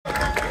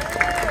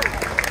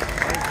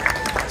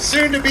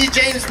soon to be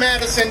James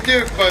Madison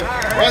Duke, but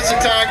once a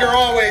Tiger,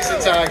 always a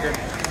Tiger.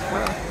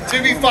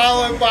 To be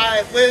followed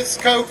by Liz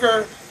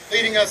Coker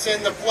leading us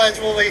in the Pledge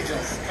of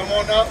Allegiance. Come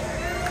on up.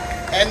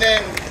 And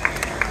then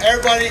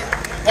everybody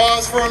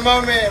pause for a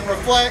moment and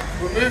reflect.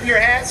 Remove your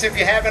hats if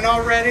you haven't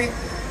already.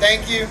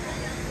 Thank you.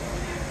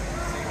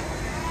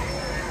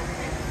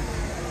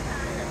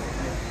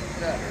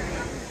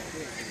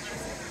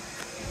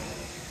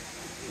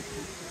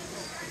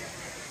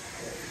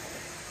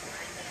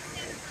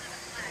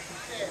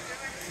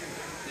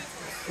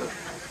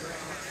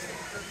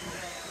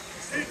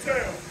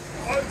 Detail,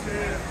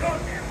 hunted,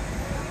 done.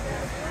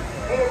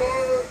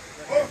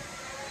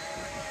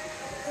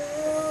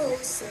 Oh,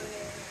 say,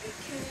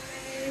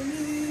 can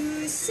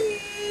you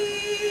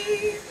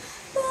see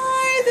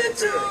by the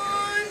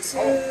dawn's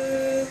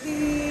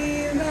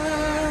early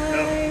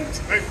light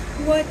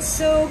what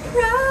so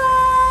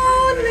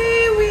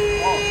proudly we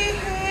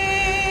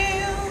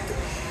hailed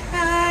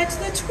at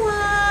the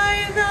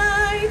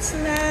twilight's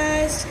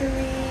last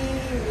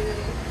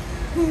gleaming,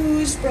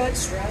 whose broad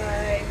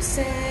stripes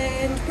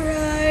and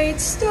bright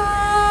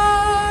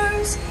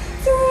stars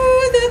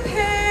through the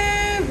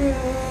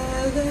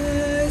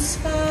perilous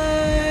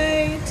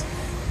fight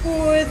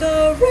o'er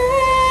the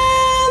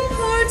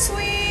ramparts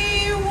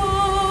we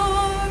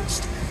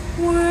watched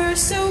were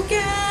so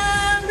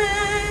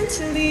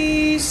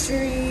gallantly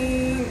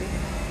streaming,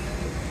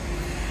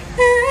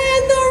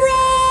 and the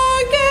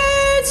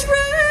rocket's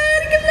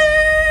red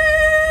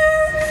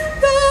glare,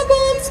 the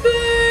bombs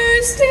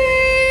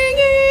bursting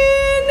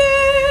in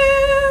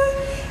air,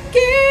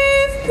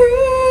 gave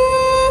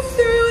proof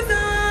through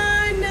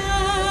the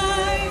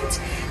night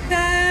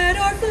that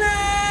our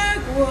flag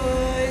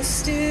was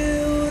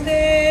still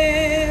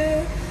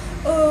there.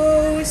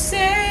 Oh,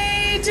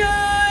 say,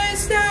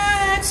 does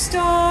that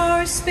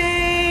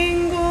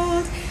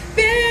star-spangled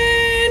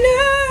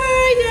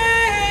banner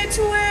yet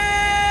wave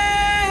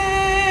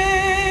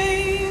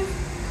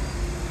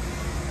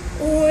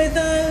o'er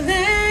the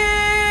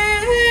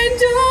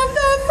land of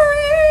the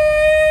free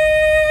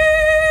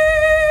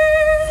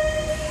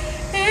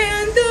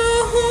and the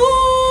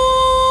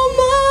home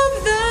of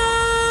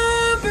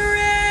the brave.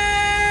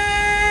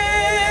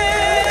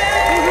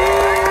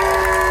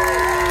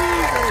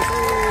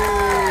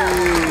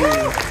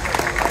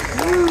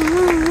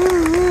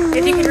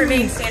 If you could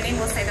remain standing,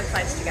 we'll say the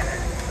pledge together.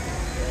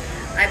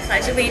 I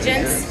pledge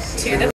allegiance to the